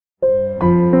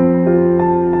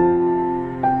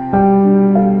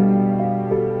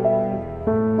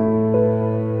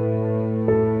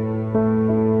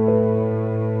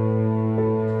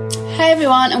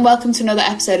everyone, and welcome to another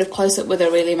episode of Close Up with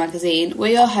Aurelia magazine.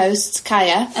 We're your hosts,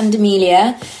 Kaya and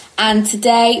Amelia, and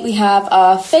today we have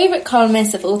our favourite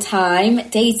columnist of all time,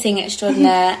 dating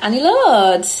extraordinaire, Annie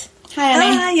Lord. Hi,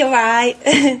 Annie. Hi, you're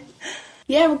right.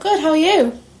 Yeah, we're good. How are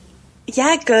you?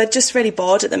 Yeah, good. Just really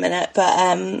bored at the minute, but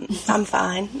I'm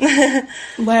fine.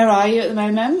 Where are you at the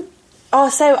moment? Oh,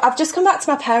 so I've just come back to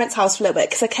my parents' house for a little bit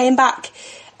because I came back.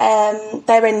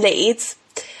 They're in Leeds.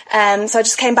 So I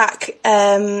just came back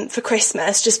for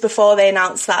Christmas just before they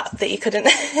announced that you couldn't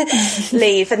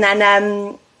leave. And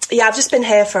then, yeah, I've just been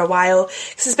here for a while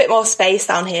because there's a bit more space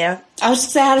down here. I was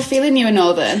just saying, I had a feeling you were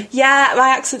northern. Yeah, my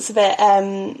accent's a bit,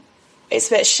 it's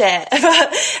a bit shit.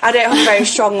 But I don't have a very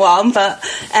strong one, but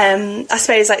I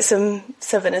suppose like some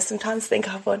southerners sometimes think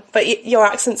I have one. But your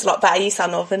accent's a lot better. You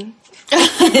sound northern.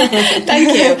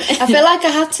 Thank you. I feel like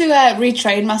I had to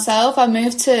retrain myself. I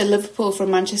moved to Liverpool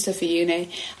from Manchester for uni,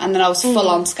 and then I was full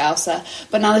on Scouser,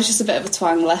 but now there's just a bit of a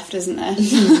twang left, isn't there?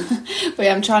 But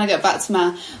yeah, I'm trying to get back to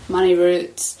my Manny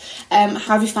roots. How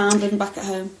have you found living back at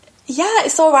home? Yeah,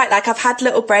 it's all right. Like, I've had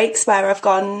little breaks where I've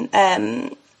gone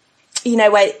you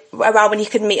know, around when you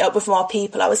could meet up with more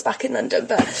people. I was back in London,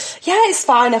 but yeah, it's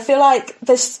fine. I feel like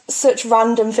there's such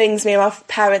random things me and my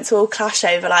parents will clash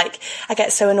over. Like, I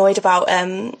get so annoyed about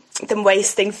them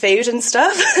wasting food and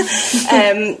stuff,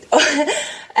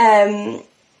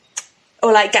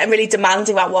 or like getting really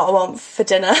demanding about what I want for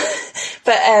dinner.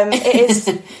 But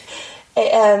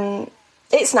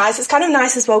it's nice. It's kind of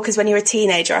nice as well because when you're a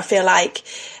teenager, I feel like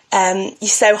you're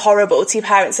so horrible to your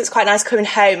parents. So it's quite nice coming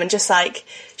home and just like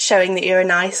showing that you're a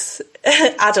nice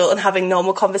adult and having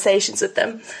normal conversations with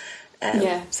them.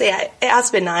 So yeah, it has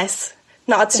been nice.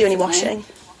 Not had to do any washing.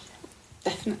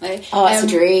 Definitely. Oh, it's a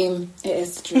dream. It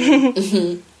is a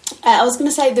dream. I was going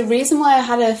to say, the reason why I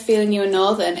had a feeling you were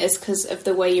northern is because of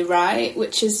the way you write,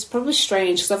 which is probably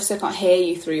strange because obviously I can't hear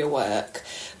you through your work,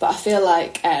 but I feel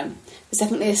like there's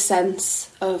definitely a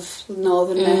sense of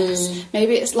northernness.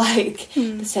 Maybe it's like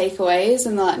the takeaways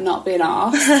and the like not being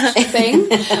arsed thing,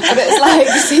 but it's like,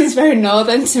 it seems very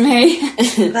northern to me.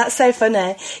 That's so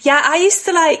funny. Yeah, I used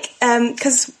to like,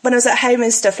 because when I was at home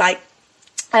and stuff, like,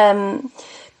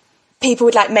 people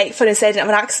would like make fun and say I didn't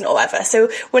have an accent or whatever. So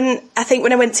when I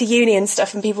went to uni and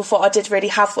stuff and people thought I did really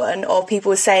have one, or people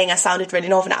were saying I sounded really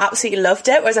northern, I absolutely loved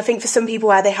it. Whereas I think for some people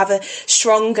where they have a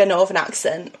stronger northern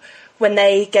accent, when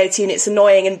they go to uni it's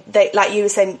annoying and they, like you were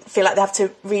saying, feel like they have to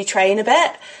retrain a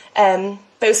bit.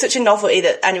 But it was such a novelty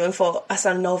that anyone thought I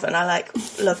sounded northern. I like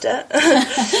loved it.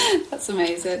 That's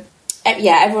amazing.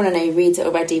 Yeah, everyone I know reads it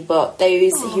already, but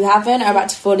those who haven't are about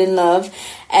to fall in love.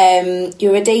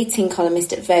 You're a dating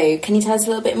columnist at Vogue. Can you tell us a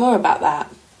little bit more about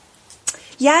that?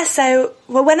 Yeah, so,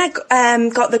 well, when I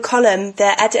got the column,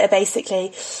 the editor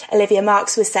basically, Olivia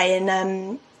Marks, was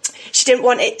saying she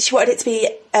wanted it to be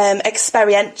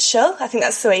experiential. I think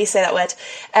that's the way you say that word.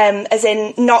 As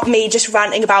in, not me just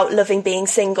ranting about loving being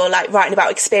single, like writing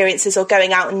about experiences or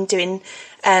going out and doing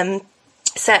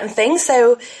certain things.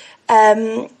 So,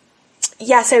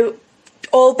 yeah, so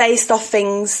all based off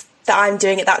things that I'm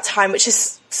doing at that time, which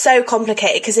is so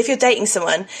complicated because if you're dating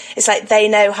someone, it's like they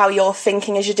know how you're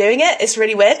thinking as you're doing it. It's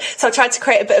really weird. So I tried to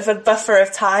create a bit of a buffer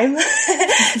of time.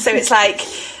 So it's like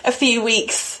a few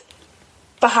weeks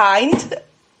behind,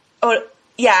 or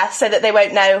yeah, so that they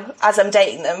won't know as I'm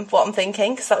dating them what I'm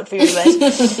thinking, because that would be really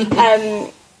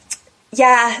weird.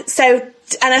 Yeah, so,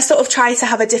 and I sort of try to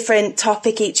have a different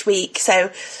topic each week.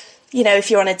 So, you know,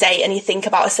 if you're on a date and you think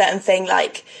about a certain thing,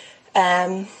 like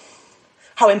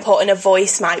how important a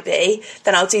voice might be,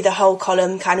 then I'll do the whole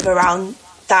column kind of around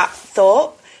that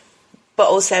thought, but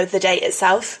also the date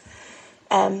itself.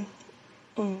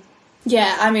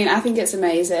 Yeah, I mean, I think it's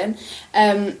amazing.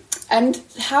 And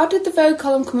how did the Vogue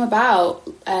column come about,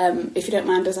 if you don't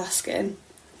mind us asking?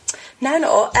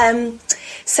 No.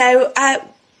 So I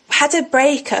had a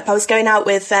breakup. I was going out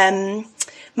with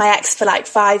my ex for like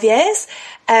 5 years.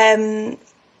 And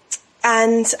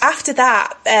after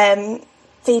that,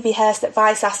 Phoebe Hurst at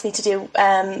Vice asked me to do,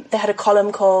 they had a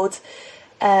column called,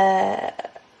 I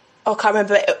can't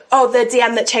remember it. Oh, the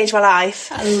DM that changed my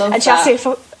life. I love and she asked me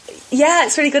for, yeah,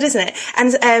 it's really good, isn't it?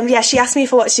 And yeah, she asked me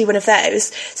for what to do one of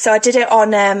those. So I did it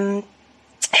on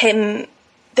him,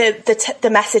 the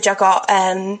message I got,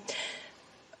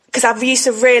 because I used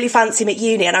to really fancy him at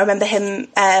uni, and I remember him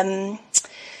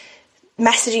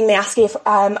messaging me asking if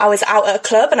I was out at a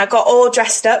club, and I got all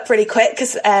dressed up really quick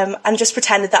because and just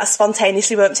pretended that I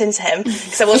spontaneously bumped into him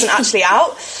because I wasn't actually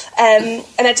out. And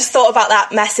I just thought about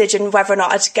that message and whether or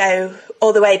not I'd go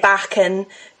all the way back and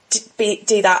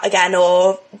do that again,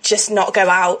 or just not go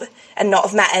out and not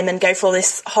have met him and go through all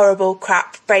this horrible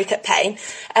crap breakup pain.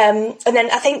 And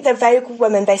then I think the Vogue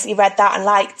woman basically read that and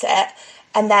liked it.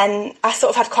 And then I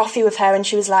sort of had coffee with her and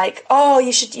she was like, oh,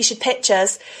 you should pitch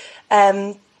us.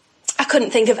 I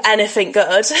couldn't think of anything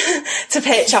good to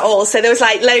pitch at all. So there was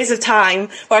like loads of time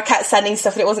where I kept sending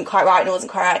stuff and it wasn't quite right.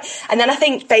 And then I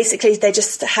think basically they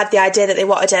just had the idea that they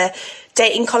wanted a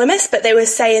dating columnist, but they were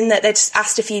saying that they just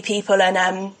asked a few people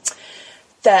and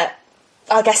that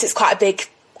I guess it's quite a big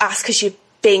ask because you're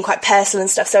being quite personal and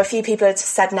stuff. So a few people had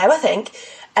said no, I think.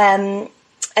 And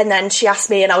then she asked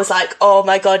me and I was like, oh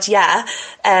my God, yeah.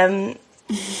 And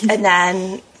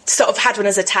then sort of had one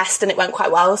as a test and it went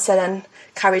quite well. So then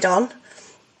carried on.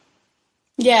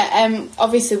 Yeah,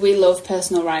 obviously we love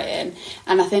personal writing,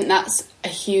 and I think that's a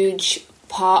huge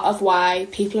part of why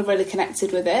people are really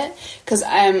connected with it, because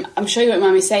I'm sure you won't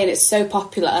mind me saying it's so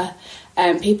popular.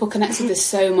 People connect with this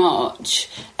so much,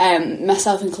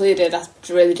 myself included. I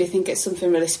really do think it's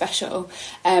something really special.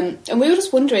 And we were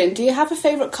just wondering, do you have a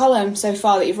favourite column so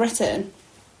far that you've written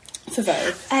for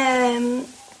Vogue?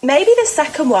 Maybe the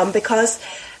second one, because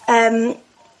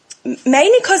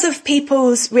mainly because of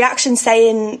people's reaction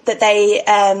saying that they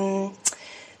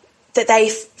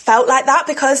felt like that,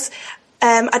 because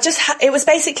it was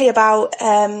basically about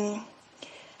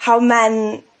how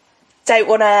men don't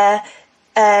want to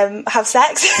have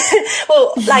sex.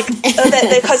 Well, like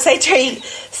because they treat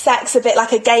sex a bit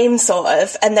like a game, sort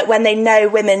of, and that when they know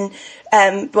women,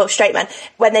 straight men,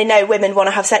 when they know women want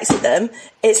to have sex with them,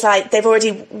 it's like they've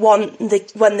already won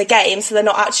the game, so they're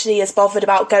not actually as bothered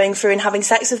about going through and having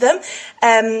sex with them.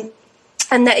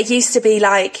 And that it used to be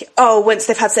like, oh, once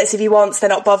they've had sex with you once, they're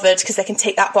not bothered because they can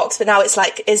tick that box. But now it's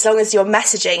like, as long as you're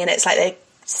messaging and it's like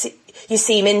you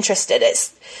seem interested,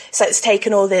 it's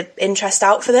taken all the interest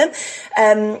out for them.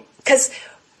 Because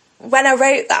when I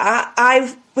wrote that,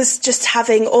 I was just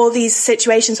having all these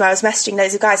situations where I was messaging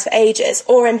loads of guys for ages,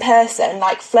 or in person,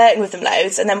 like flirting with them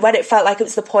loads. And then when it felt like it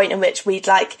was the point in which we'd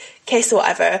like kiss or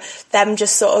whatever, them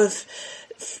just sort of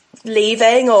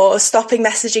leaving or stopping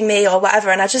messaging me or whatever.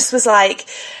 And I just was like,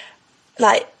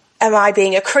 am I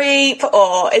being a creep,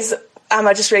 or am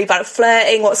I just really bad at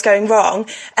flirting? What's going wrong?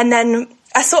 And then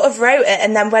I sort of wrote it,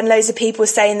 and then when loads of people were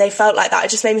saying they felt like that,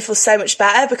 it just made me feel so much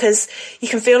better, because you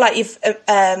can feel like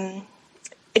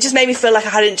it just made me feel like I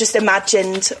hadn't just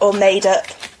imagined or made up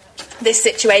this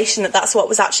situation, that's what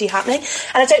was actually happening.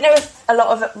 And I don't know if a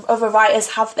lot of other writers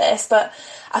have this, but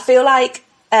I feel like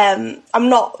I'm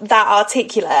not that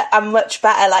articulate. I'm much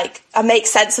better, like, I make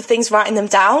sense of things writing them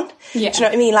down. Yeah. Do you know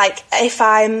what I mean? Like, if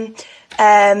I'm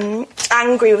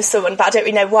angry with someone but I don't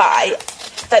really know why,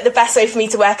 like, the best way for me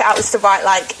to work it out is to write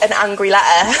like an angry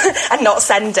letter and not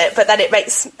send it, but then it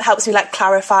helps me like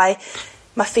clarify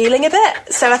my feeling a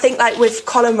bit. So I think like with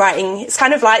column writing, it's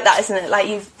kind of like that, isn't it? Like,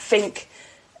 you think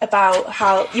about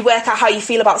how you work out how you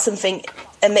feel about something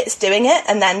amidst doing it,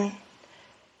 and then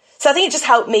so I think it just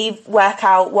helped me work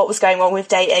out what was going on with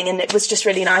dating, and it was just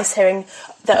really nice hearing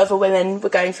that other women were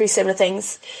going through similar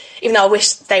things, even though I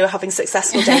wish they were having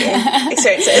successful dating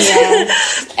experiences. Yeah.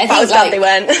 But I was glad they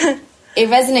weren't. It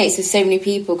resonates with so many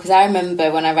people, because I remember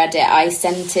when I read it, I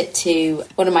sent it to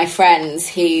one of my friends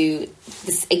who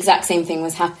the exact same thing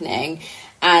was happening,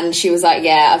 and she was like,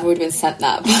 yeah, I've already been sent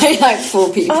that by like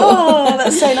 4 people. Oh,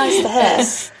 that's so nice to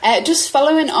hear. Just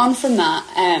following on from that,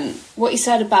 what you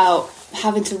said about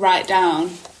having to write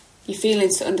down your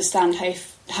feelings to understand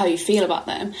how you feel about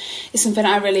them is something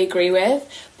I really agree with.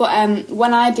 But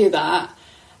when I do that,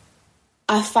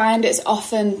 I find it's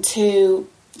often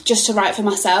just to write for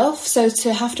myself. So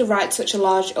to have to write to such a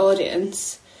large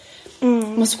audience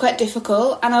must be quite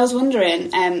difficult. And I was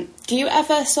wondering, do you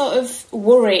ever sort of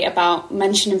worry about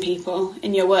mentioning people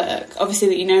in your work, obviously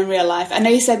that you know in real life? I know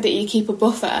you said that you keep a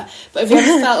buffer, but have you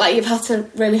ever felt like you've had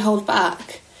to really hold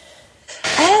back?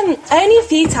 Only a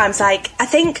few times. Like, I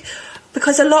think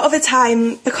because a lot of the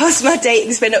time, because my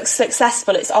dating's been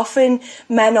successful, it's often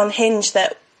men on Hinge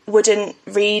that wouldn't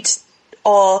read,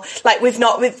 or like we've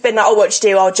been like, oh, what do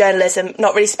you do? Oh, journalism.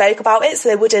 Not really spoke about it, so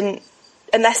they wouldn't,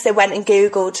 unless they went and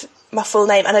Googled my full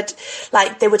name, and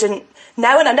they wouldn't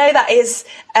know. And I know that is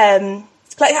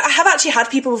like, I have actually had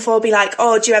people before be like,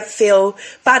 oh, do you ever feel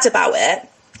bad about it?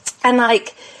 And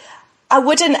like, I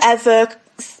wouldn't ever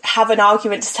have an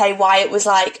argument to say why it was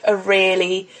like a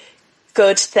really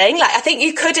good thing. Like, I think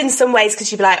you could in some ways,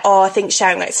 because you'd be like, oh, I think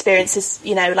sharing my experiences,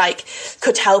 you know, like,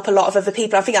 could help a lot of other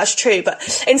people. I think that's true,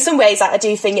 but in some ways, like, I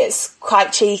do think it's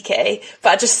quite cheeky,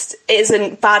 but it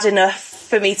isn't bad enough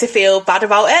for me to feel bad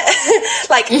about it.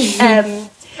 Like, and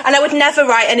I would never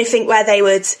write anything where they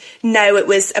would know it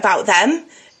was about them.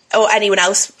 or anyone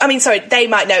else. I mean, sorry, they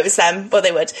might know it was them, or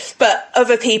they would, but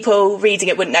other people reading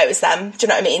it wouldn't know it was them. Do you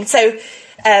know what I mean? So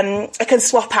I can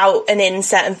swap out and in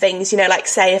certain things, you know, like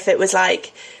say if it was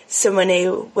like someone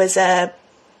who was a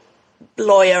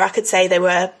lawyer, I could say they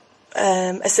were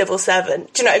a civil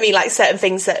servant. Do you know what I mean? Like certain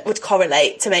things that would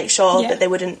correlate to make sure that they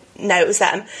wouldn't know it was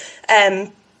them.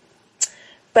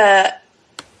 But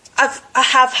I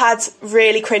have had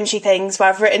really cringy things where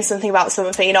I've written something about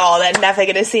someone thinking, oh, they're never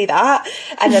going to see that.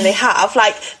 And then they have.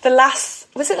 Like,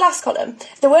 was it last column?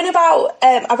 The one about,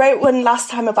 I wrote one last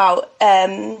time about,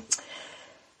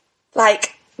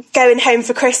 like, going home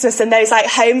for Christmas and those, like,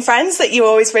 home friends that you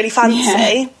always really fancy.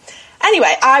 Yeah.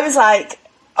 Anyway, I was like,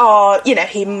 oh, you know,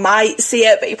 he might see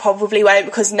it, but he probably won't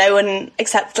because no one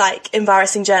except, like,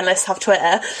 embarrassing journalists have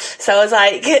Twitter. So I was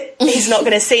like, he's not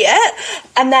going to see it.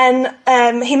 And then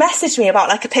he messaged me about,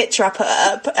 like, a picture I put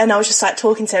up, and I was just, like,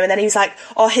 talking to him, and then he was like,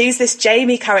 oh, who's this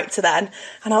Jamie character then?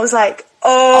 And I was like,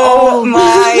 oh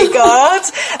my God.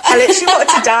 I literally wanted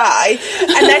to die.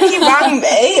 And then he rang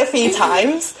me a few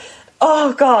times.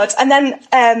 Oh, God. And then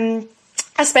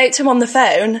I spoke to him on the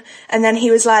phone, and then he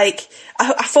was like,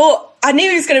 I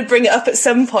knew he was going to bring it up at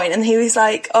some point, and he was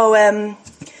like, oh,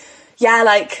 yeah,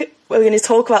 like, we're going to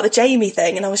talk about the Jamie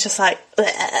thing. And I was just like,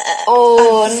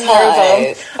 oh, no.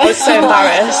 Horrible. I was so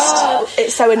embarrassed.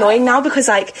 It's so annoying now because,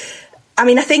 like, I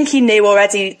mean, I think he knew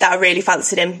already that I really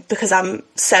fancied him because I'm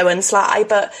so unsly,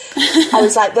 but I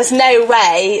was like, there's no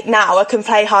way now I can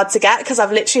play hard to get because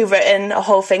I've literally written a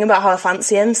whole thing about how I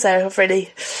fancy him, so I've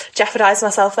really jeopardised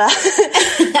myself there.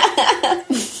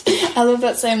 I love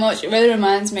that so much. It really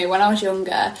reminds me, when I was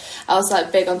younger, I was,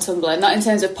 like, big on Tumblr, not in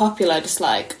terms of popular, just,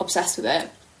 like, obsessed with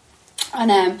it.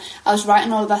 And I was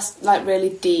writing all of that, like, really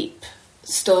deep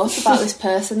stuff about this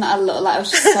person that I looked like. I was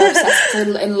just so obsessed,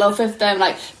 in love with them,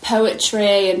 like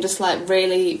poetry and just like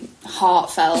really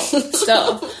heartfelt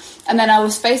stuff. And then I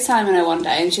was FaceTiming her one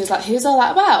day and she was like, who's all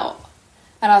that about?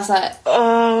 And I was like,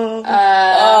 like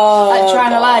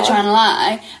trying to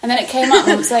lie. And then it came up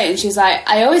months later and she was like,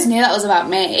 I always knew that was about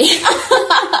me.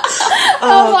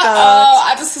 I was like,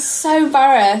 I just was so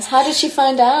embarrassed. How did she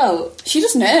find out? She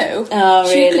just knew. Oh,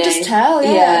 really? She could just tell,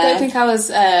 yeah. I don't think I was...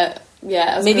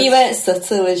 maybe you weren't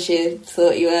subtle as you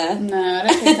thought you were. No, I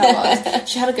don't think I was.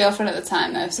 She had a girlfriend at the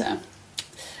time though, so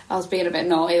I was being a bit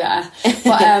naughty there.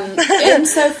 But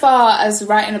insofar as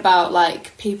writing about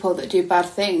like people that do bad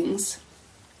things,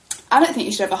 I don't think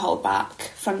you should ever hold back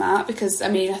from that because I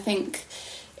mean I think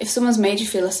if someone's made you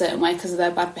feel a certain way because of their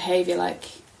bad behaviour, like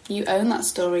you own that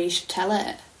story, you should tell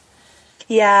it.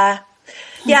 Yeah,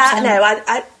 100%. Yeah.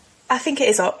 No, I think it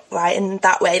is right in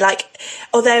that way. Like,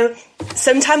 although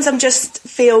sometimes I'm just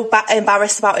feel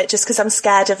embarrassed about it just because I'm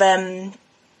scared of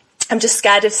I'm just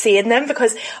scared of seeing them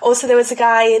because also there was a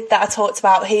guy that I talked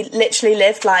about. He literally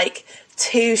lived like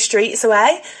 2 streets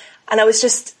away, and I was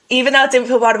just, even though I didn't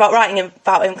feel bad about writing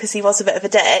about him because he was a bit of a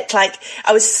dick, like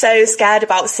I was so scared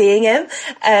about seeing him.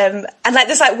 And like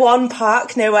there's like one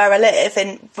park near where I live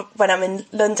when I'm in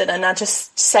London, and I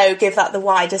just so give that the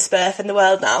widest berth in the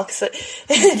world now because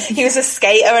he was a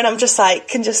skater, and I'm just like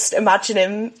can just imagine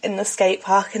him in the skate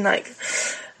park and like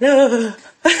no.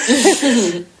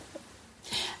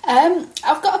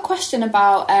 I've got a question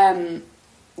about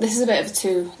this is a bit of a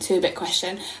two-bit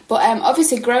question, but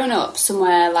obviously growing up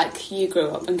somewhere like you grew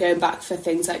up and going back for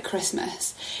things like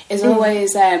Christmas is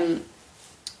always, I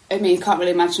mean, you can't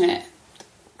really imagine it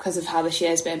because of how this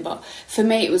year's been, but for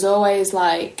me it was always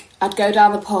like, I'd go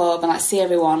down the pub and like see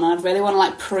everyone and I'd really want to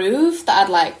like prove that I'd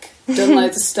like done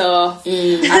loads of stuff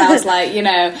and I was like, you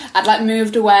know, I'd like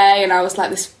moved away and I was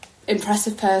like this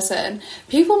impressive person.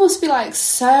 People must be like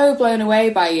so blown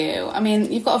away by you. I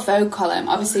mean, you've got a Vogue column,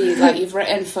 obviously, like you've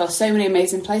written for so many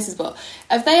amazing places, but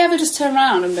have they ever just turned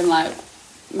around and been like,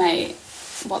 mate,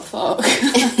 what the fuck?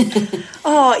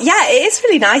 Oh yeah, it is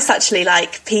really nice actually,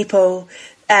 like people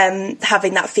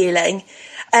having that feeling,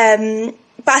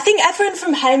 but I think everyone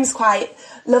from home's quite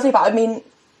lovely about it. I mean,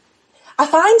 I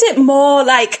find it more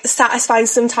like satisfying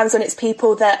sometimes when it's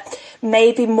people that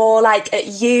maybe more like at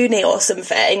uni or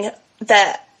something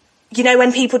that, you know,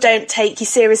 when people don't take you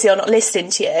seriously or not listening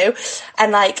to you,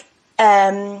 and like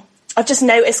I've just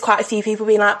noticed quite a few people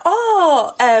being like,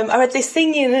 I read this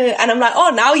thing and I'm like,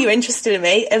 oh, now you're interested in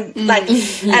me, and like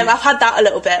I've had that a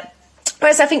little bit.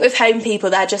 Whereas I think with home people,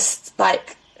 they're just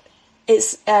like,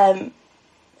 it's they're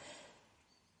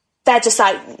just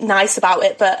like nice about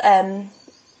it, but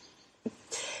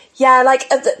yeah, like,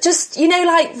 just, you know,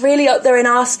 like, really up there in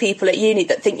arse people at uni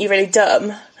that think you're really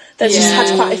dumb. They've just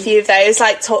had quite a few of those,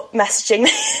 like, messaging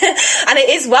me. And it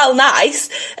is well nice.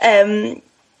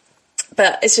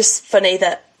 But it's just funny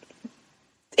that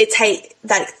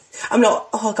I'm not,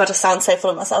 oh God, I sound so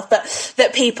full of myself, but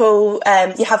that people,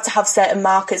 you have to have certain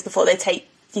markers before they take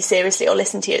you seriously or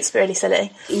listen to you. It's really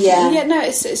silly. Yeah, no,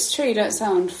 it's true. You don't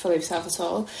sound full of yourself at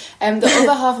all. The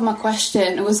other half of my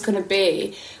question was going to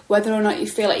be whether or not you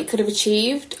feel like you could have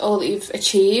achieved all that you've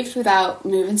achieved without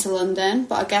moving to London,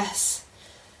 but I guess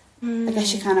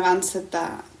you kind of answered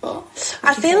that. But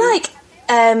I feel like,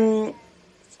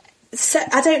 so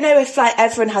I don't know if like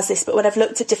everyone has this, but when I've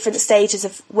looked at different stages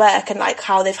of work and like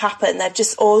how they've happened, they've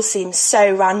just all seemed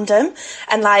so random,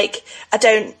 and like I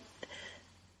don't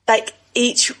like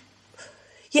each,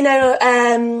 you know,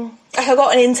 like I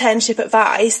got an internship at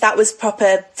Vice. That was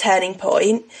proper turning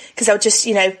point, because I've just,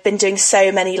 you know, been doing so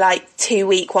many like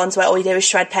 2-week ones where all you do is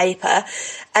shred paper,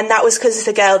 and that was because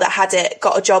the girl that had it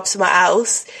got a job somewhere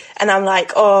else, and I'm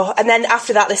like, oh. And then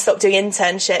after that they stopped doing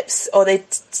internships, or they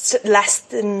less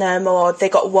than them, or they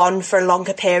got one for a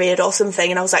longer period or something,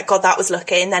 and I was like, God, that was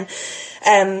lucky. And then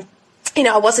you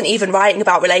know, I wasn't even writing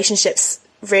about relationships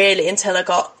really until I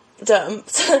got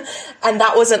dumped, and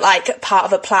that wasn't like part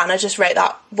of a plan. I just wrote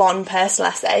that one personal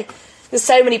essay. There's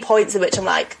so many points in which I'm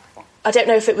like, I don't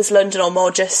know if it was London or more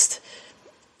just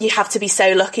you have to be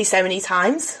so lucky so many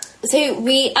times. So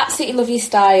we absolutely love your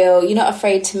style. You're not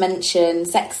afraid to mention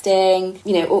sexting,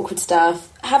 you know, awkward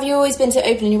stuff. Have you always been so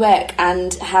open in your work,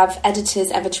 and have editors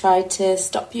ever tried to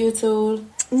stop you at all?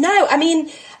 No, I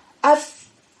mean, I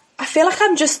feel like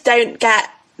I just don't get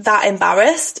that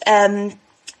embarrassed.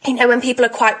 You know, when people are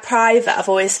quite private, I've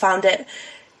always found it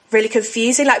really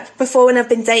confusing. Like before, when I've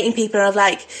been dating people and I've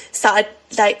like started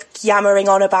like yammering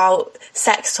on about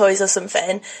sex toys or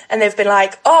something, and they've been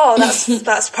like, oh,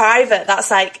 that's private,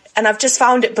 that's like, and I've just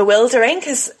found it bewildering,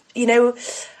 because, you know,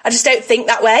 I just don't think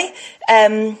that way. I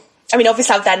mean,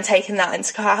 obviously I've then taken that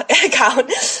into account,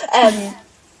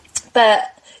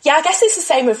 but yeah, I guess it's the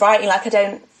same with writing. Like I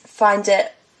don't find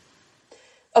it,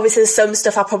 obviously there's some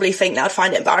stuff I probably think that I'd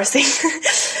find it embarrassing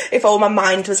if all my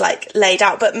mind was like laid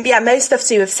out, but yeah, most stuff to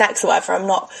do with sex or whatever, I'm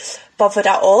not bothered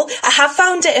at all. I have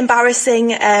found it embarrassing,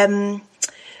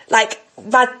 like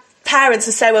my parents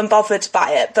are so unbothered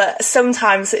by it, but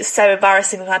sometimes it's so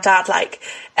embarrassing with my dad. Like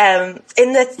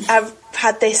I've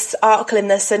had this article in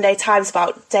the Sunday Times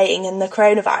about dating and the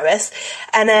coronavirus,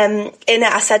 and in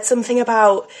it I said something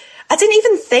about, I didn't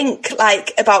even think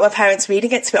like about my parents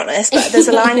reading it, to be honest, but there's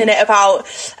a line in it about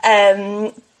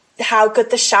how good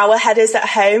the shower head is at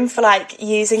home for like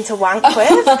using to wank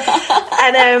with,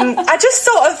 and I just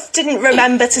sort of didn't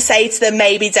remember to say to them,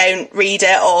 maybe don't read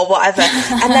it or whatever.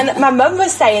 And then my mum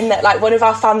was saying that like one of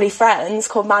our family friends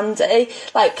called Mandy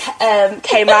like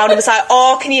came round and was like,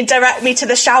 oh, can you direct me to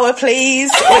the shower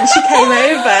please, when she came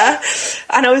over,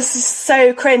 and I was just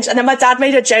so cringe. And then my dad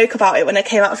made a joke about it when I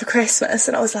came out for Christmas,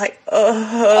 and I was like,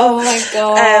 oh my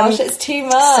gosh, it's too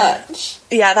much. So,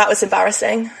 yeah, that was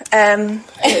embarrassing.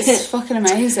 It's fucking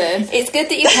amazing. It's good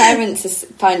that your parents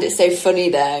find it so funny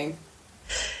though.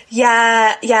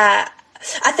 Yeah.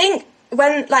 I think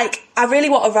when like I really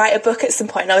want to write a book at some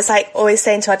point, and I was like always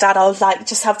saying to my dad, I'll like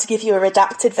just have to give you a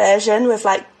redacted version with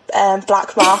like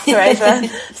black marker over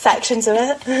sections of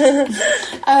it.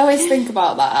 I always think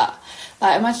about that.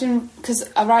 Like imagine, because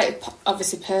I write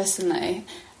obviously personally,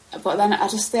 but then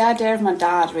the idea of my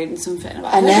dad reading something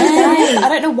about it. I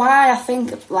don't know why I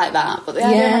think like that, but the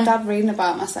idea of my dad reading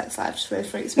about my sex life just really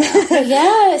freaks me out.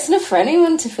 Yeah, it's enough for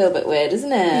anyone to feel a bit weird, isn't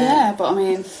it? Yeah, but I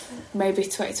mean, maybe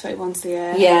 2021's the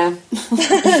year. Yeah.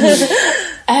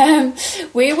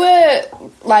 We were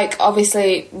like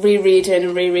obviously rereading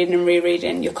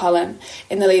your column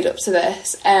in the lead up to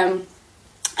this.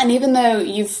 And even though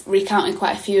you've recounted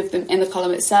quite a few of them in the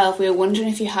column itself, we were wondering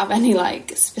if you have any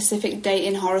like specific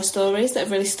dating horror stories that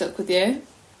have really stuck with you.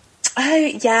 Oh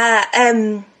yeah,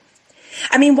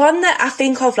 I mean, one that I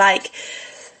think of, like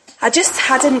I just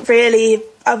hadn't really,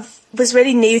 I was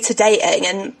really new to dating,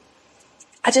 and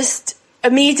I just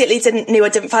immediately knew I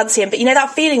didn't fancy him. But you know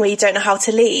that feeling where you don't know how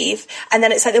to leave, and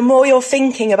then it's like the more you're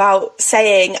thinking about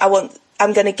saying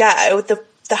I'm going to go,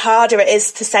 the harder it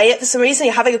is to say it. For some reason,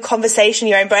 you're having a conversation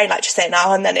in your own brain, like just say it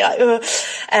now, and then you're like, ugh.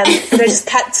 And I just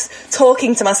kept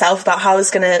talking to myself about how I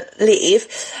was going to leave,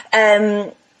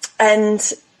 yeah,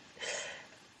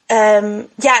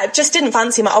 just didn't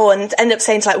fancy him at all, and ended up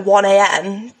staying to like 1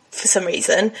 a.m. for some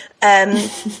reason. And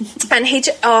he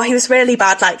was really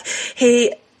bad. Like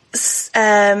he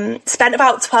spent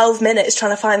about 12 minutes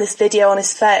trying to find this video on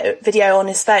his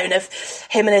phone of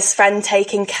him and his friend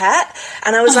taking cat,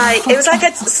 and I was like, it was like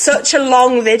such a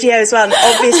long video as well, and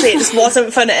obviously it just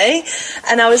wasn't funny,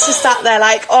 and I was just sat there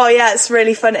like, oh yeah, it's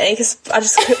really funny, because I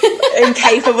just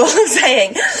incapable of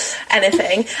saying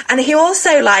anything. And he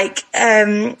also like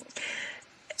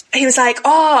he was like,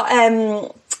 I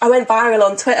went viral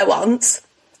on Twitter once,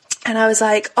 and I was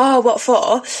like, oh, what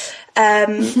for?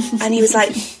 And he was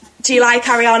like, do you like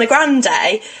Ariana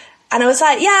Grande? And I was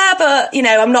like, yeah, but, you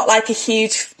know, I'm not like a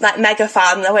huge, like, mega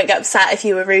fan. I won't get upset if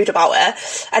you were rude about her.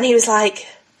 And he was like,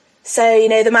 so, you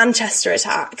know, the Manchester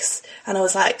attacks? And I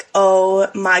was like, oh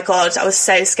my God, I was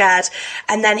so scared.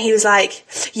 And then he was like,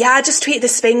 yeah, I just tweeted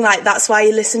this thing, like, that's why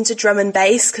you listen to drum and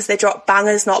bass, because they drop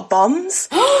bangers, not bombs.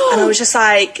 And I was just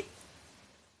like,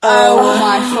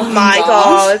 oh my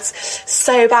God,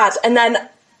 so bad. And then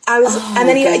I was, and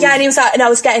he was like, and I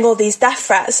was getting all these death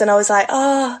threats, and I was like,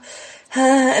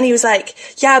 and he was like,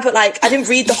 yeah, but like, I didn't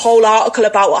read the whole article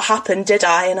about what happened, did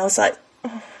I? And I was like,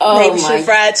 maybe should have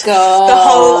read the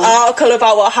whole article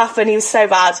about what happened. He was so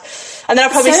bad. And then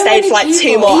I probably stayed for like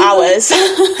 2 more hours.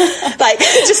 Like,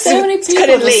 just so many people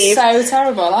couldn't leave. So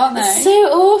terrible, aren't they? So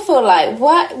awful. Like,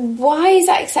 why is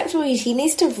that acceptable? He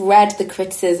needs to have read the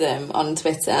criticism on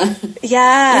Twitter.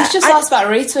 Yeah. He's just asked about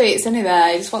retweets, isn't he,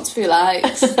 there? He just wants a few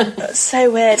likes.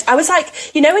 So weird. I was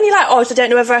like, you know when you're like, I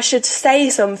don't know whether I should say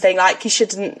something, like you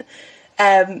shouldn't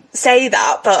say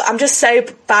that, but I'm just so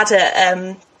bad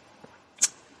at...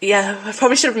 I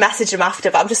probably should have messaged him after,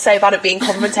 but I'm just so bad at being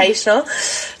confrontational.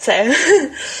 So,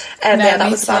 that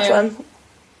was a bad one.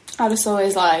 I just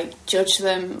always, like, judge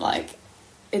them, like,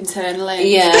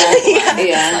 internally. Yeah.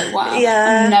 Like, wow,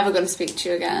 I'm never going to speak to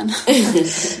you again.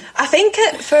 I think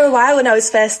for a while when I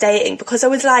was first dating, because I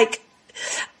was like,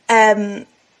 I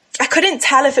couldn't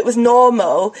tell if it was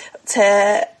normal,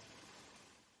 the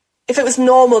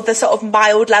sort of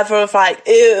mild level of, like,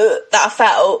 that I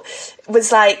felt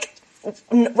was, like,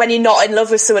 when you're not in love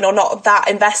with someone or not that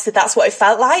invested, that's what it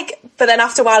felt like. But then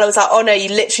after a while I was like, oh no, you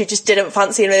literally just didn't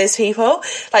fancy any of those people,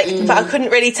 like, but I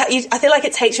couldn't really tell you. I feel like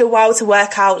it takes you a while to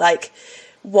work out like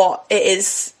what it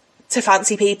is to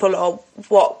fancy people or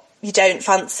what you don't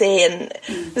fancy, and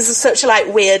this is such a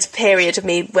like weird period of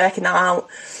me working that out.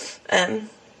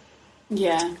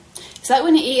 It's like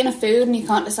when you're eating a food and you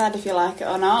can't decide if you like it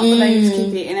or not, but then you just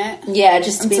keep eating it. Yeah,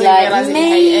 just to be like,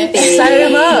 maybe. So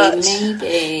much.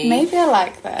 Maybe I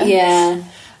like that. Yeah.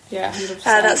 Yeah, 100%.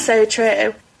 That's so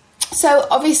true. So,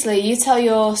 obviously, you tell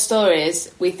your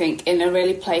stories, we think, in a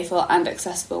really playful and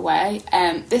accessible way.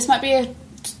 This might be a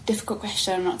difficult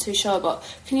question, I'm not too sure, but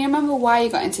can you remember why you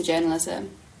got into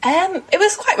journalism? It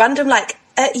was quite random, like,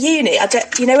 at uni,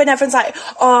 you know when everyone's like,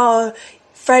 oh...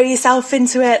 throw yourself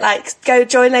into it, like go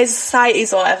join loads of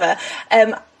societies or whatever.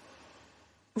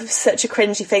 Such a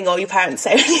cringy thing all your parents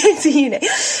say when you go to uni.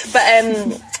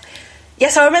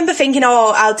 But so I remember thinking,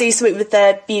 I'll do something with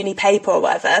the uni paper or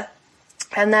whatever.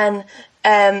 And then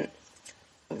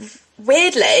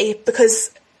weirdly,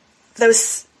 because there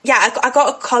was I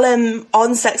got a column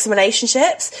on sex and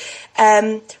relationships,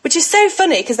 which is so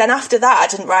funny because then after that I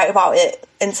didn't write about it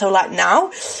until like now,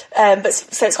 but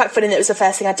so it's quite funny that it was the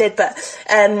first thing I did. But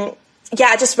I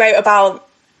just wrote about,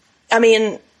 I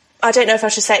mean, I don't know if I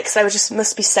should say it because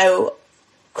must be so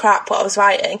crap what I was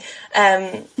writing,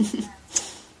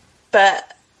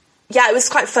 but yeah, it was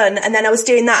quite fun. And then I was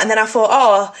doing that, and then I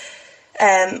thought,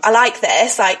 I like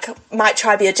this, like, might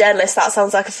try be a journalist, that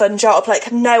sounds like a fun job.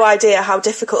 Like, no idea how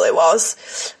difficult it was.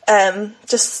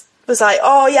 Just was like,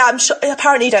 I'm sure,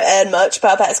 apparently you don't earn much,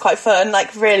 but I bet it's quite fun.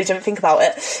 Like, really didn't think about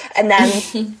it. And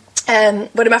then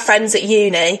one of my friends at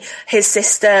uni, his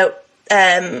sister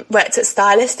worked at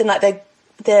Stylist in like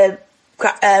the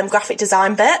graphic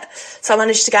design bit, so I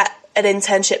managed to get an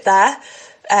internship there,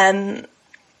 and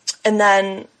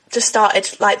then just started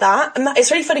like that. And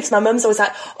it's really funny because my mum's always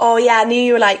like, I knew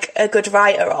you were like a good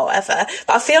writer or whatever,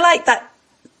 but I feel like that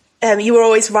you were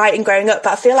always writing growing up,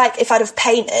 but I feel like if I'd have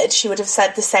painted, she would have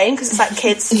said the same, because it's like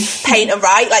kids paint and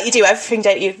write, like you do everything,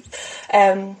 don't you?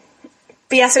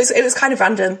 But yeah, so it was kind of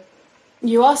random.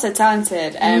 You are so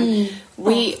talented.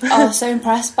 We are so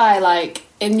impressed by, like,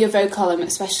 in your Vogue column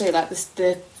especially, like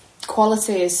the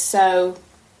quality is so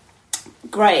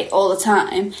great all the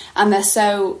time, and they're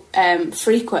so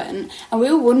frequent, and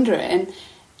we were wondering,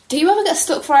 do you ever get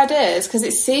stuck for ideas, because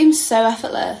it seems so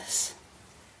effortless?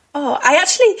 I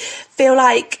actually feel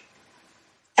like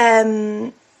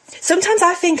sometimes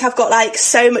I think I've got like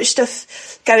so much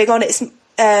stuff going on, it's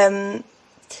that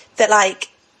like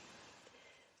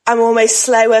I'm almost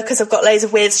slower because I've got loads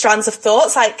of weird strands of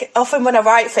thoughts. Like often when I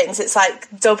write things, it's like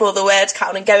double the word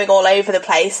count and going all over the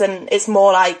place, and it's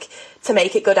more like, to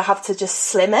make it good I have to just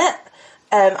slim it.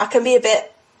 I can be a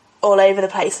bit all over the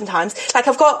place sometimes. Like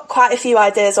I've got quite a few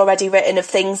ideas already written of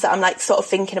things that I'm like sort of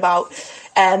thinking about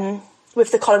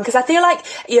with the column, because I feel like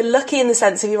you're lucky in the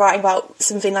sense of you're writing about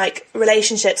something like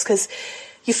relationships, because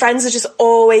your friends are just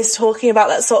always talking about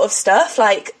that sort of stuff.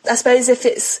 Like I suppose if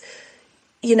it's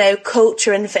you know,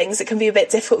 culture and things, it can be a bit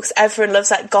difficult because everyone loves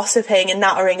like gossiping and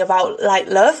nattering about like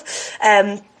love.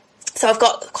 So I've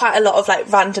got quite a lot of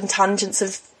like random tangents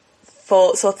of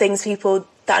thoughts or things people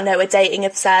that I know are dating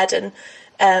have said,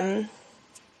 and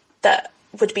that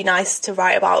would be nice to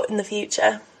write about in the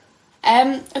future.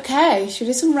 Okay, should we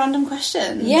do some random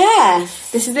questions?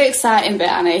 Yes. This is the exciting bit,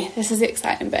 Annie. This is the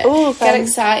exciting bit. Ooh, Get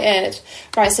excited.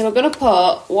 Right, so we're going to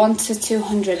put 1 to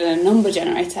 200 in a number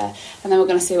generator, and then we're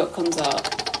going to see what comes up.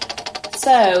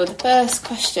 So the first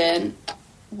question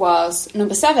was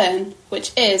number 7,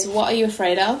 which is, what are you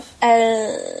afraid of?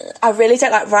 I really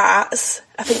don't like rats.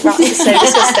 I think rats are so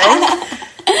disgusting.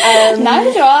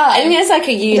 Neither do I. I think it's like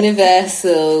a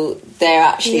universal, they're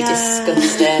actually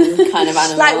disgusting kind of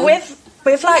animal. Like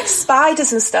with like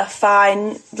spiders and stuff,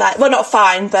 fine. Like, well, not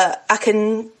fine, but I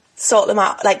can sort them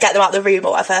out, like get them out of the room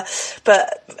or whatever.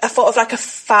 But I thought of like a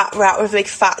fat rat with a big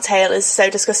fat tail is so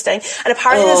disgusting. And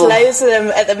apparently there's loads of them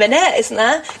at the minute, isn't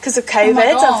there? Because of COVID. Oh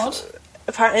my God.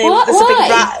 Apparently there's a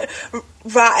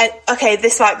big rat. Okay,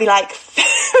 this might be like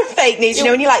fake news. You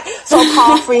know when you like sort of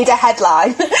half read a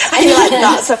headline and you're like,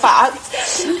 that's a fact.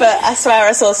 But I swear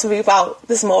I saw something about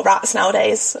there's more rats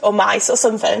nowadays, or mice or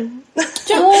something. Do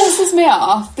you know what pisses me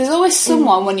off? There's always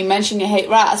someone when you mention you hate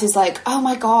rats who's like, oh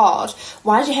my God,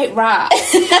 why do you hate rats?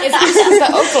 It's because they're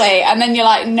ugly. And then you're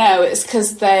like, no, it's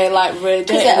because they're like really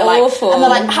dirty. They're awful. And they're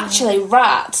like, actually,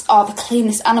 rats are the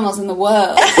cleanest animals in the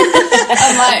world.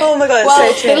 I'm like, oh my God, well,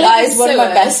 it's so true. That is one of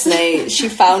my best mates. She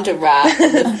found a rat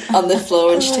on the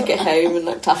floor and she took it home and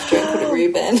looked after it and put a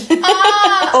rube in.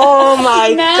 Oh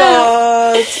my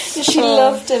God. She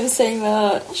loved him so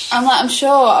much. I'm like, I'm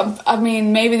sure, I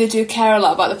mean, maybe they do care a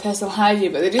lot about the personal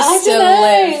hygiene, but they just I still don't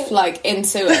know. live like in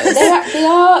sewers. They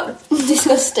are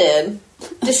disgusting.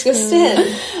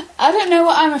 Disgusting. I don't know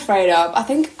what I'm afraid of. I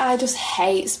think I just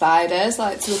hate spiders,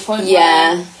 like to the point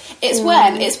Yeah. where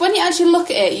it's when you actually look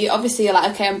at it, you're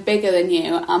like, okay, I'm bigger than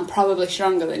you, I'm probably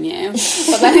stronger than you,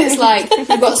 but then it's like you've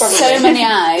got so many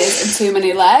eyes and too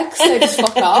many legs, so just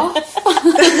fuck off.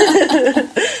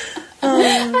 I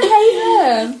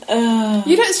hate them.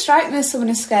 You don't strike me as someone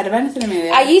who's scared of anything,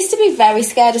 Amelia. I used to be very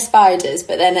scared of spiders,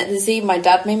 but then at the zoo my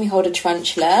dad made me hold a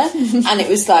tarantula and it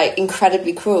was like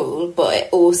incredibly cruel, but it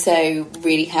also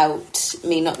really helped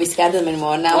me not be scared of them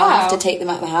anymore. Now I have to take them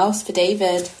out of the house for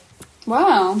David.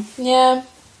 Wow. Yeah.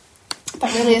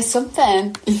 That really is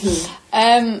something.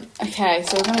 Okay,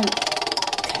 so we're going to...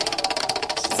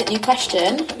 Is it a new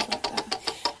question?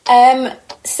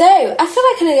 So, I feel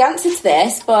like I know the answer to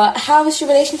this, but how was your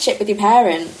relationship with your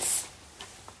parents?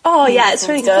 Oh yeah, it's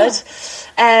really good.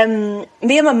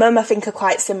 Me and my mum, I think, are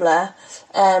quite similar.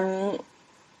 Yeah,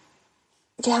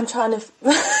 I'm trying to...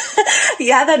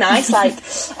 yeah, they're nice. Like,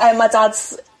 my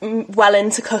dad's well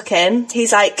into cooking.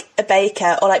 He's like a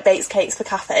baker, or like bakes cakes for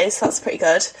cafes, so that's pretty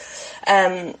good.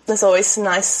 There's always some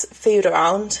nice food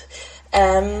around.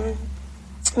 Me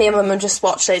and my mum just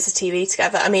watch loads of TV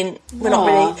together. I mean, we're not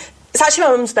really... It's actually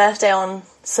my mum's birthday on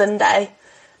Sunday,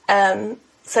 so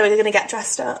we're going to get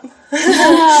dressed up.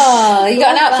 Oh, you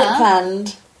got an outfit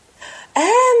planned?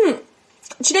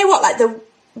 Do you know what? Like, the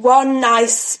one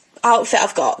nice outfit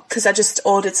I've got, because I just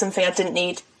ordered something I didn't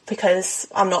need because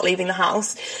I'm not leaving the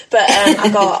house, but I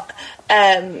got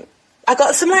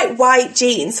some like white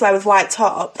jeans to wear with white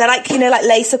top. They're like, you know, like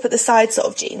lace up at the side sort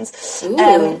of jeans.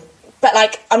 Ooh. But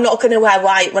like, I'm not going to wear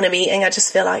white when I'm eating. I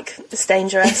just feel like it's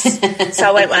dangerous, so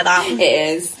I won't wear that. It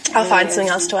is. I'll find something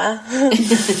else to wear.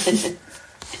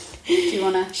 Do you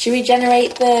want to... Should we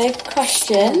generate the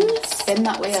questions? Spin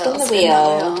that wheel. Spin the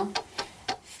wheel.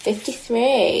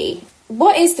 53.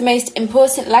 What is the most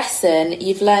important lesson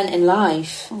you've learned in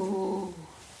life? Oh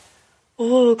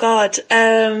God.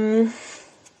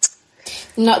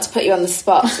 Not to put you on the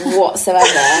spot whatsoever.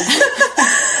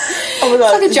 Oh my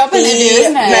God. It's like a job interview,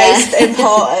 isn't it? Most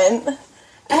important.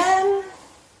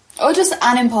 Or just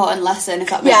an important lesson, if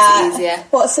that makes it easier.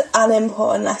 What's an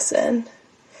important lesson?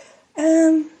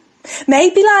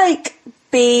 Maybe like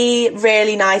be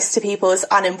really nice to people is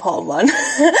an important one.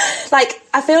 Like,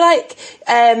 I feel like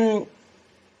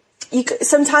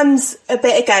sometimes a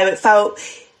bit ago it felt,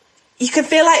 you can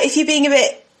feel like if you're being a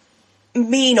bit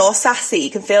mean or sassy, you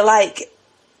can feel like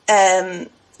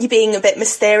you're being a bit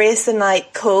mysterious and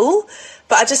like cool,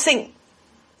 but I just think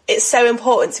it's so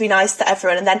important to be nice to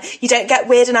everyone, and then you don't get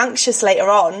weird and anxious later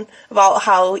on about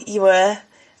how you were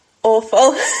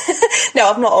awful.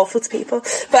 No, I'm not awful to people,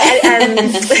 but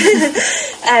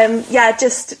yeah,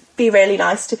 just be really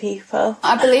nice to people.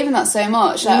 I believe in that so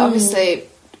much. Like, obviously,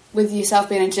 with yourself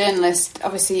being a journalist,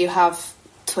 obviously you have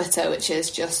Twitter, which is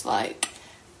just like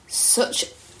such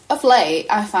of late,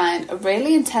 I find a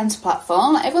really intense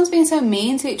platform. Like, everyone's being so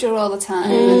mean to each other all the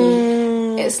time.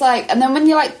 And it's like, and then when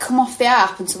you like come off the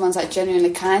app and someone's like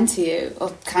genuinely kind to you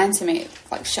or kind to me, it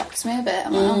like shocks me a bit.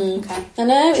 I'm like, oh, okay. I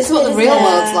know. It's what the real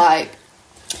world's like.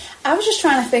 I was just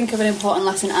trying to think of an important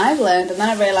lesson I've learned, and then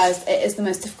I realised it is the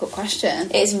most difficult question.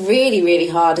 It's really, really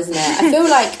hard, isn't it? I feel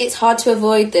like it's hard to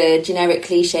avoid the generic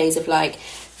cliches of like,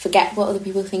 forget what other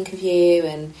people think of you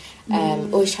and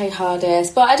always try your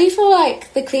hardest. But I do feel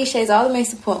like the cliches are the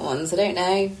most important ones. I don't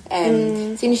know.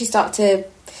 As soon as you start to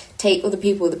take other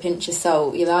people with a pinch of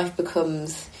salt, your life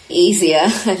becomes easier,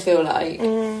 I feel like.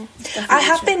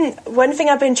 One thing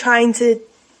I've been trying to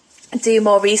do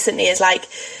more recently is like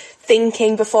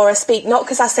thinking before I speak, not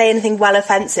because I say anything well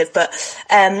offensive, but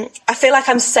I feel like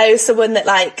I'm someone that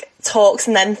like talks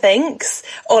and then thinks,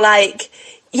 or like,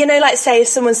 you know, like say if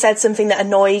someone said something that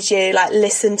annoyed you, like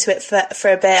listen to it for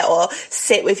a bit, or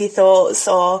sit with your thoughts,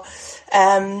 or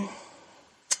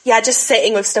just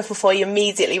sitting with stuff before you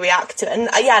immediately react to it. And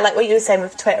like what you were saying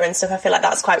with Twitter and stuff, I feel like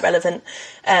that's quite relevant,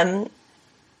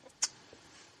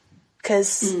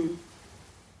 because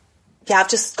I've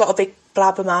just got a big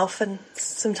blabbermouth and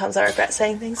sometimes I regret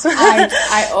saying things.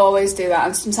 I always do that,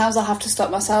 and sometimes I'll have to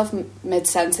stop myself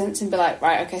mid-sentence and be like,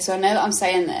 right, okay, so I know that I'm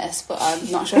saying this, but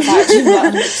I'm not sure if I actually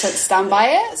want to stand by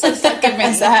it, so just give me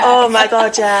a sec. Oh my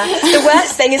god, yeah. The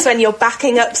worst thing is when you're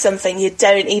backing up something you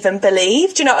don't even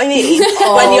believe, do you know what I mean?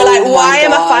 When you're like, why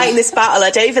am I fighting this battle?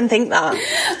 I don't even think that.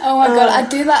 Oh my god, I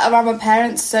do that around my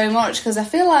parents so much, because I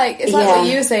feel like it's like what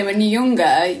you were saying, when you're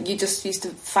younger you just used to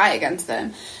fight against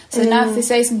them. So now if they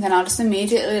say something, I'll just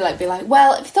immediately like be like,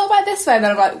 well, if you thought about it this way,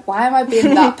 then I'm like, why am I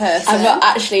being that person? I'm not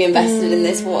actually invested in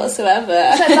this whatsoever.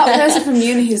 It's like that person from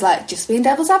uni who's like, just being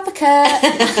devil's advocate.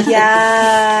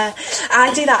 Yeah,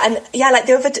 I do that. And like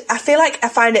I feel like I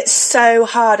find it so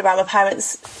hard around my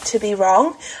parents to be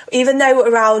wrong, even though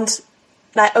around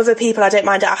like other people I don't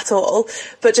mind it at all,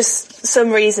 but just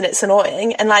some reason it's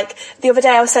annoying. And like the other day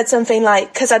I said something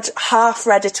like, because I'd half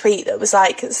read a tweet that was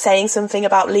like saying something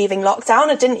about leaving lockdown.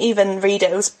 I didn't even read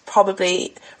it, it was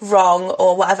probably wrong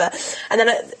or whatever. And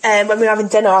then when we were having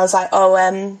dinner I was like,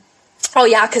 oh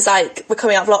yeah, because like we're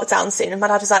coming out of lockdown soon, and my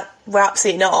dad was like, we're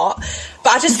absolutely not.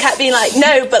 But I just kept being like,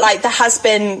 no, but like there has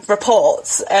been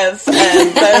reports of blah,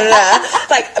 blah, blah,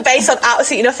 like based on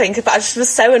absolutely nothing, but I just was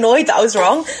so annoyed that I was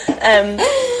wrong.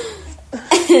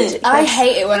 I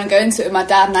hate it when I go into it with my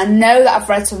dad and I know that I've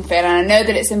read something and I know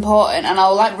that it's important, and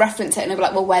I'll like reference it and he'll be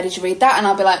like, well, where did you read that? And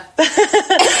I'll be like,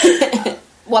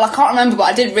 well, I can't remember, but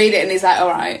I did read it. And he's like, all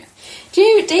right. Do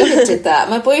you know David did that?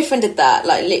 My boyfriend did that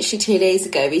like literally 2 days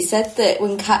ago. He said that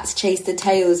when cats chase their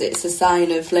tails it's a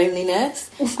sign of loneliness,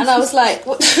 and I was like,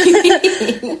 what do you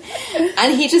mean?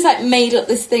 And he just like made up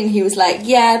this thing. He was like,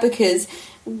 yeah, because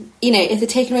you know, if they're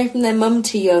taken away from their mum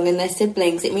too young and their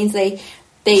siblings, it means they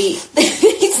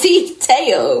see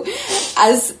tail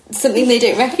as something they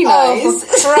don't recognise. Oh,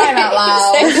 for crying out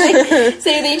loud. so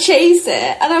they chase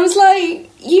it, and I was like,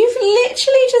 you've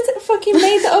literally just fucking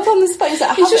made that up on the spot.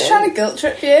 He's just trying to guilt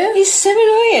trip you. He's so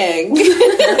annoying.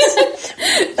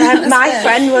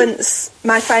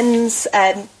 My friend's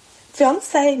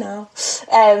fiance now,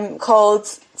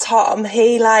 called Tom,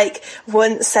 he like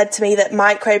once said to me that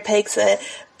micro pigs are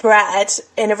bred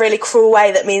in a really cruel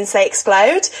way that means they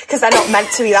explode because they're not meant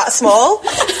to be that small. And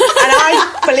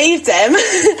I believed him.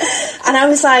 And I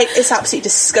was like, it's absolutely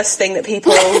disgusting that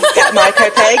people get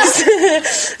micro pigs.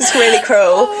 It's really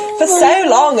cruel for so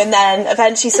long, and then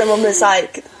eventually someone was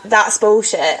like, that's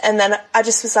bullshit, and then I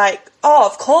just was like, oh,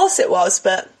 of course it was,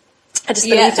 but I just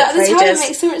believed it for ages. At the time it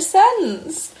makes so much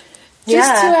sense.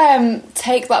 Just to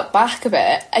take that back a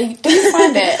bit, do you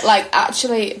find it like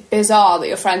actually bizarre that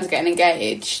your friends are getting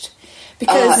engaged?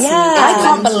 Because I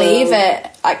can't believe it.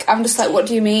 Like, I'm just like, what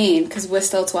do you mean? Because we're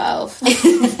still 12.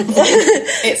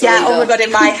 It's yeah, legal. oh my god,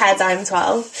 in my head I'm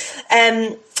 12.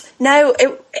 No,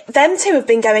 them two have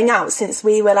been going out since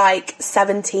we were like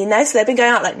 17 now, so they've been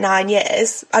going out like 9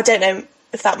 years. I don't know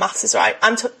if that maths is right.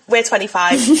 We're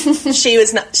 25. she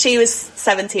was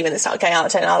 17 when they started going out. I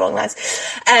don't know how long that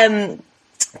is.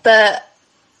 But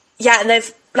yeah, and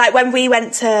they've like when we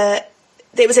went to,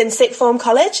 it was in sixth form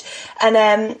college,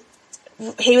 and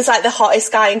he was like the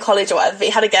hottest guy in college or whatever. But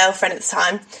he had a girlfriend at the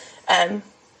time,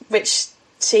 which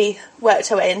she worked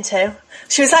her way into.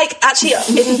 She was like actually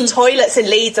in toilets in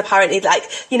Leeds apparently, like,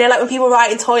 you know, like when people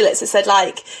write in toilets it said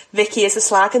like Vicky is a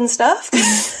slag and stuff,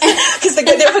 because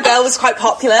the other girl was quite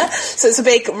popular, so it's a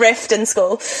big rift in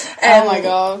school. Oh my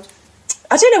god,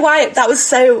 I don't know why that was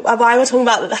so, why we're talking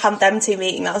about them two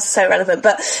meeting, that was so relevant,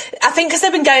 but I think because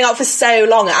they've been going out for so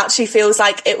long it actually feels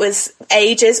like it was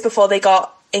ages before they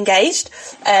got engaged.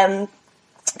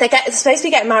 they're supposed to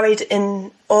be getting married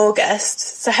in August,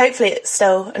 so hopefully it's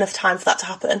still enough time for that to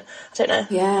happen. I don't know.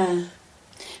 Yeah.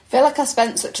 I feel like I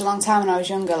spent such a long time when I was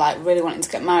younger, like, really wanting to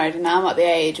get married, and now I'm at the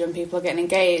age when people are getting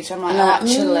engaged. I'm like,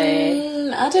 actually...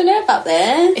 I don't know about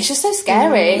this. It's just so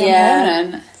scary and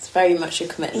permanent. It's very much a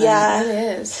commitment. Yeah. It really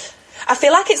is. I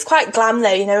feel like it's quite glam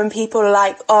though, you know, when people are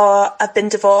like, oh, I've been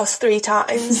divorced 3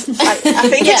 times. Like, I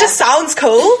think it just sounds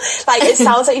cool. Like, it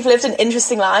sounds like you've lived an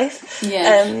interesting life.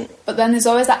 Yeah. But then there's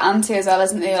always that auntie as well,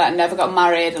 isn't there? Like, never got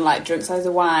married and, like, drinks loads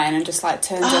of wine and just, like,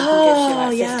 turns up and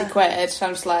gives you, like, 50 quid. So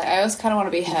I'm just like, I always kind of want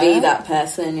to be her. Be that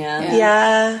person,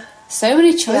 Yeah. So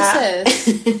many choices.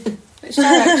 Which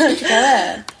direction should you go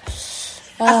in?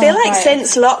 I feel like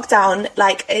since lockdown,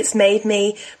 like, it's made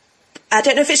me... I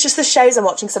don't know if it's just the shows I'm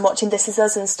watching, because I'm watching This Is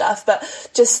Us and stuff, but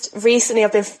just recently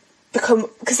I've become...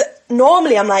 Because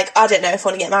normally I'm like, I don't know if I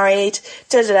want to get married,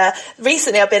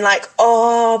 Recently I've been like,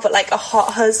 oh, but like a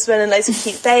hot husband and loads of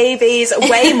cute babies.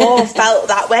 Way more felt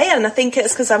that way, and I think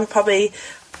it's because I'm probably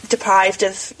deprived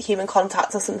of human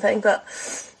contact or something, but...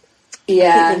 Yeah.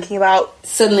 I keep thinking about...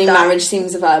 Suddenly that. marriage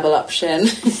seems a viable option.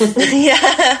 Yeah.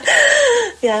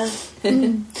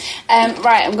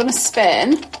 Right, I'm going to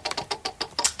spin...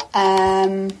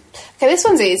 okay, this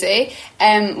one's easy.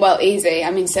 Easy,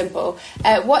 I mean simple.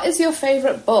 What is your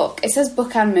favourite book? It says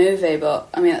book and movie, but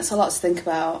I mean that's a lot to think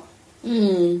about. So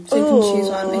you can choose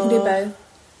one. We can do both.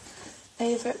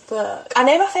 Favourite book? I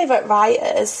know my favourite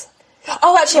writers.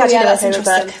 Oh, actually, I do know my favourite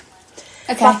book.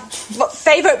 Okay.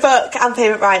 Favourite book and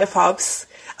favourite writer, Pogs.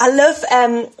 I love...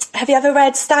 have you ever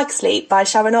read Stag Sleep by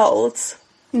Sharon Olds?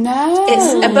 No.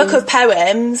 It's a book of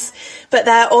poems, but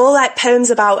they're all like poems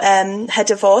about her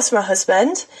divorce from her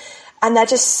husband, and they're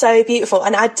just so beautiful.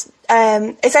 And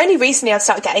it's only recently I've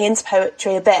started getting into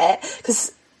poetry a bit,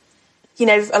 because, you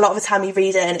know, a lot of the time you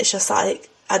read it and it's just like,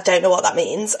 I don't know what that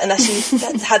means unless you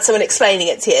had someone explaining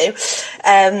it to you.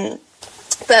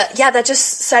 But yeah, they're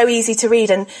just so easy to read,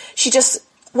 and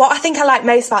what I think I like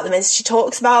most about them is she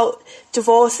talks about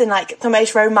divorce in like the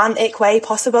most romantic way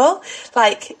possible.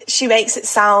 Like, she makes it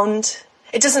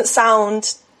doesn't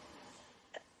sound,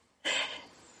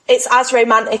 it's as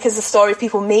romantic as the story of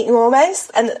people meeting almost.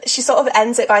 And she sort of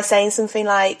ends it by saying something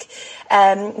like,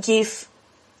 because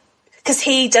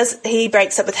he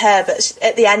breaks up with her, but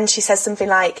at the end she says something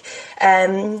like,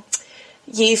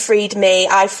 you freed me,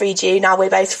 I freed you, now we're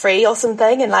both free, or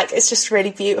something. And like, it's just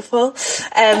really beautiful.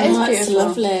 That's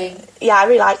lovely. Yeah, I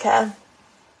really like her.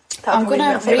 I'm going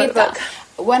to read that.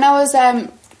 When I was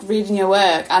reading your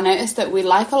work, I noticed that we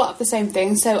like a lot of the same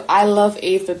things. So I love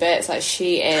Eve Babbitt. Like,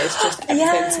 she is just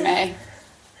everything to me.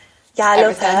 Yeah, I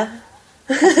love her.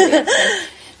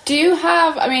 Do you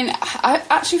have... I mean, I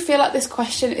actually feel like this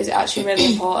question is actually really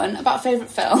important about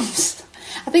favourite films.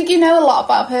 I think you know a lot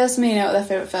about a person, you know what their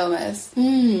favourite film is.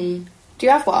 Do you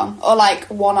have one? Or, like,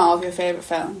 one of your favourite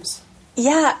films?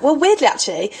 Yeah, well, weirdly,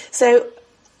 actually. So,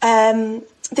 the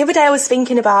other day I was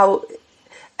thinking about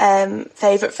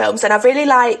favourite films, and I really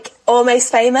like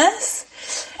Almost Famous.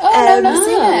 Oh, no, I've never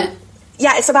seen it.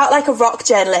 Yeah, it's about, like, a rock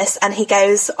journalist, and he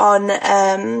goes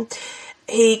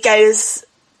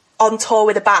on tour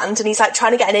with a band, and he's like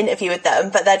trying to get an interview with them,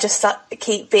 but they're just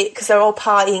because they're all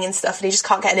partying and stuff, and he just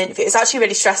can't get an interview. It's actually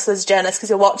really stressful as a journalist,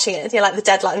 because you're watching it and you're like, the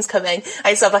deadline's coming, and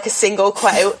you still have like a single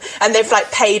quote, and they've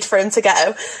like paid for him to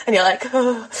go, and you're like,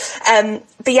 oh.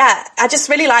 But yeah, I just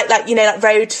really like, you know, like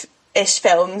road-ish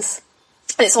films,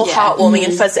 and it's all heartwarming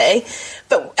and fuzzy.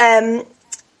 But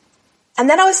and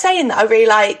then I was saying that I really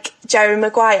like Jerry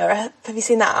Maguire. Have you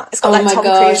seen that? It's got like Tom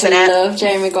Cruise in it. I love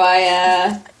Jerry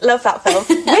Maguire. Love that film.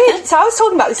 Weird. So I was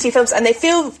talking about these 2 films, and they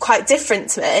feel quite different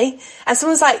to me. And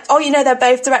someone's like, oh, you know, they're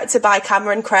both directed by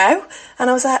Cameron Crowe. And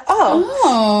I was like,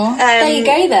 there you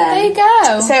go then. There you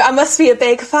go. So I must be a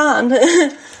big fan.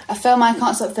 A film I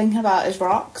can't stop thinking about is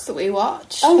Rocks, that we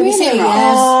watched. Oh, Have you really? seen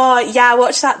Rocks? Oh, yeah, I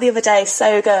watched that the other day.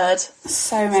 So good.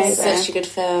 So amazing. Such a good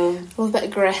film. A little bit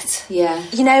of grit. Yeah.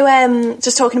 You know,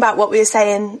 just talking about what we were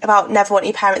saying about never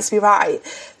wanting your parents to be right,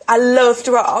 I loved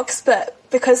Rocks, but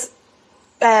because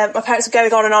my parents were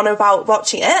going on and on about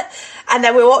watching it, and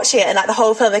then we were watching it, and like the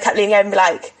whole film they kept leaning over and be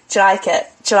like, do you like it?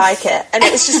 Do you like it? And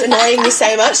it was just annoying me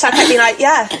so much, so I kept being like,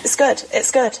 yeah, it's good,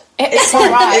 it's good, it's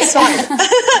fine, it's fine.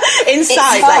 Inside, It's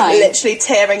fine. like literally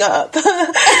tearing up,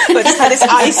 but just had this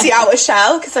icy outer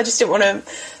shell, because I just didn't want to.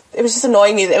 It was just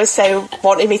annoying me that it was so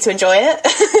wanting me to enjoy it.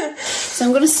 So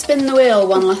I'm going to spin the wheel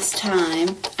one last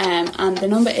time, and the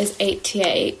number is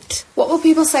 88. What will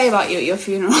people say about you at your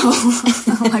funeral?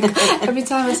 Like, every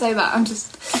time I say that, I'm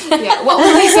just... Yeah, what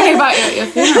will they say about you at your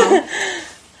funeral?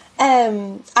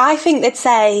 I think they'd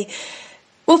say...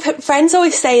 Well, friends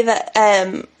always say that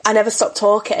I never stop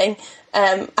talking.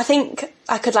 I think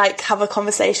I could like have a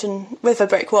conversation with a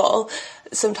brick wall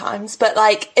sometimes. But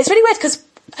like, it's really weird because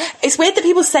it's weird that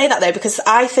people say that though, because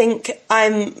I think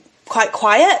I'm quite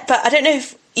quiet, but I don't know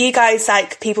if you guys,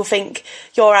 like, people think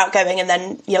you're outgoing and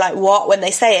then you're like, what, when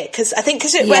they say it? Because I think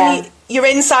when you're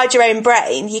inside your own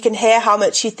brain, you can hear how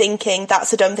much you're thinking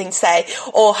that's a dumb thing to say,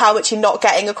 or how much you're not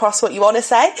getting across what you want to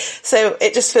say. So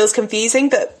it just feels confusing.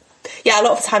 But yeah, a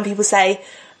lot of the time people say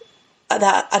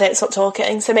that I don't stop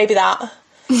talking. So maybe that.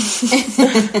 That's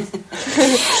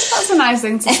a nice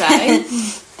thing to say.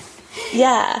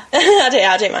 Yeah.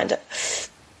 I don't mind it.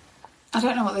 I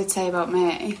don't know what they'd say about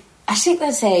me. I think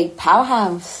they'd say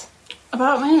powerhouse.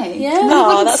 About me? Yeah.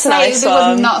 Oh, that's a nice one.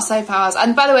 They would not say powerhouse.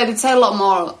 And by the way, they'd say a lot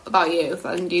more about you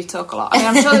than you talk a lot. I mean,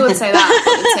 I'm sure they would say that,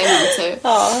 but they'd say more too.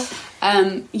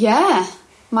 Oh. Yeah.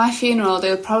 My funeral,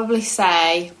 they would probably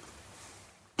say...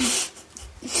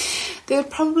 They would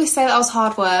probably say that I was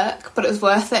hard work, but it was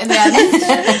worth it in the end.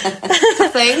 I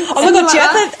think. Oh my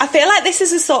god, I feel like this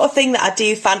is the sort of thing that I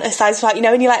do fantasize about, you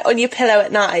know, when you're like on your pillow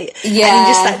at night and you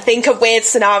just like think of weird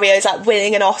scenarios like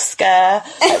winning an Oscar,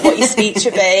 like what your speech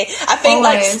would be. I think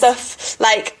like stuff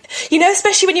like, you know,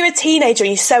 especially when you're a teenager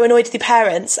and you're so annoyed with your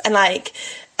parents and like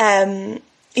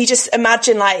you just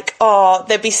imagine like, oh,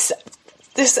 there'd be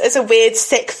this is a weird,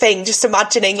 sick thing, just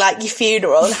imagining, like, your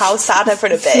funeral and how sad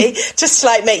everyone would be, just to,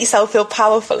 like, make yourself feel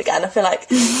powerful again. I feel like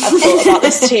I've thought about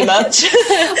this too much.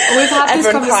 We've had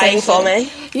everyone crying for me.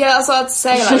 Yeah, that's what I'd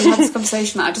say. Like, we've had this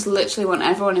conversation that I just literally want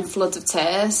everyone in floods of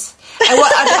tears.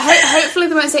 Hopefully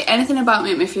they won't say anything about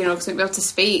me at my funeral because I won't be able to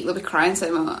speak. They'll be crying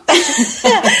so much.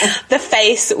 The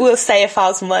face will say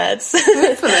 1,000 words.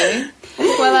 Hopefully.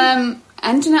 Well,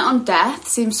 ending it on death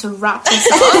seems to wrap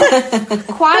this up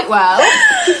quite well.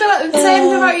 Do you feel like they'd say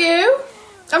anything about you?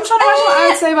 I'm trying to imagine what I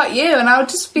would say about you, and I would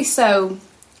just be so...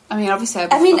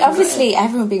 obviously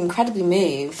everyone would be incredibly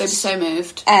moved. They'd be so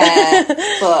moved.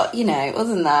 But, you know, other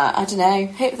than that, I don't know.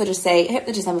 Hope they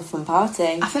just have a fun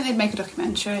party. I think they'd make a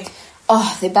documentary.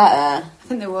 Oh, they better. I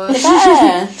think they would. They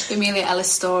better. The Amelia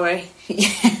Ellis story. Yeah.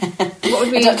 What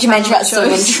would be a documentary about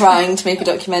someone trying to make a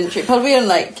documentary. Probably on,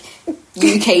 like,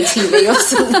 UK TV or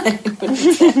something.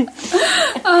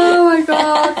 Oh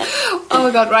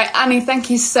my god, right, Annie, thank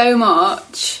you so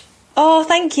much. Oh,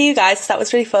 thank you guys, that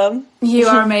was really fun. You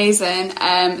are amazing.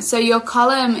 So your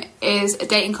column is a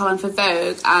dating column for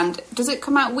Vogue, and does it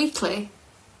come out weekly?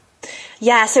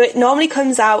 Yeah, so it normally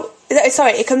comes out,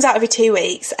 it comes out every 2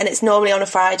 weeks, and it's normally on a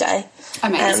Friday.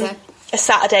 Amazing. A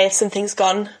Saturday if something's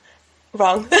gone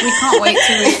wrong. We can't wait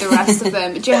to read the rest of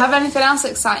them. Do you have anything else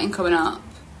exciting coming up?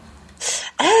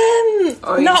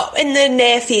 Not in the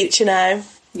near future, no.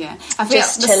 Yeah, I feel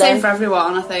the same for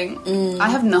everyone, I think. I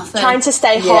have nothing. Trying to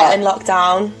stay hot in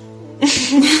lockdown.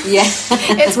 Yeah.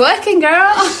 It's working,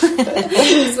 girl.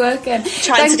 It's working.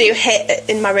 Trying to do HIIT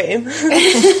in my room.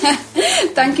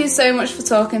 Thank you so much for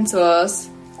talking to us.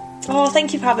 Oh,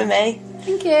 thank you for having me.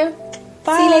 Thank you.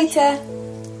 Bye. See you later.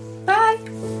 Bye.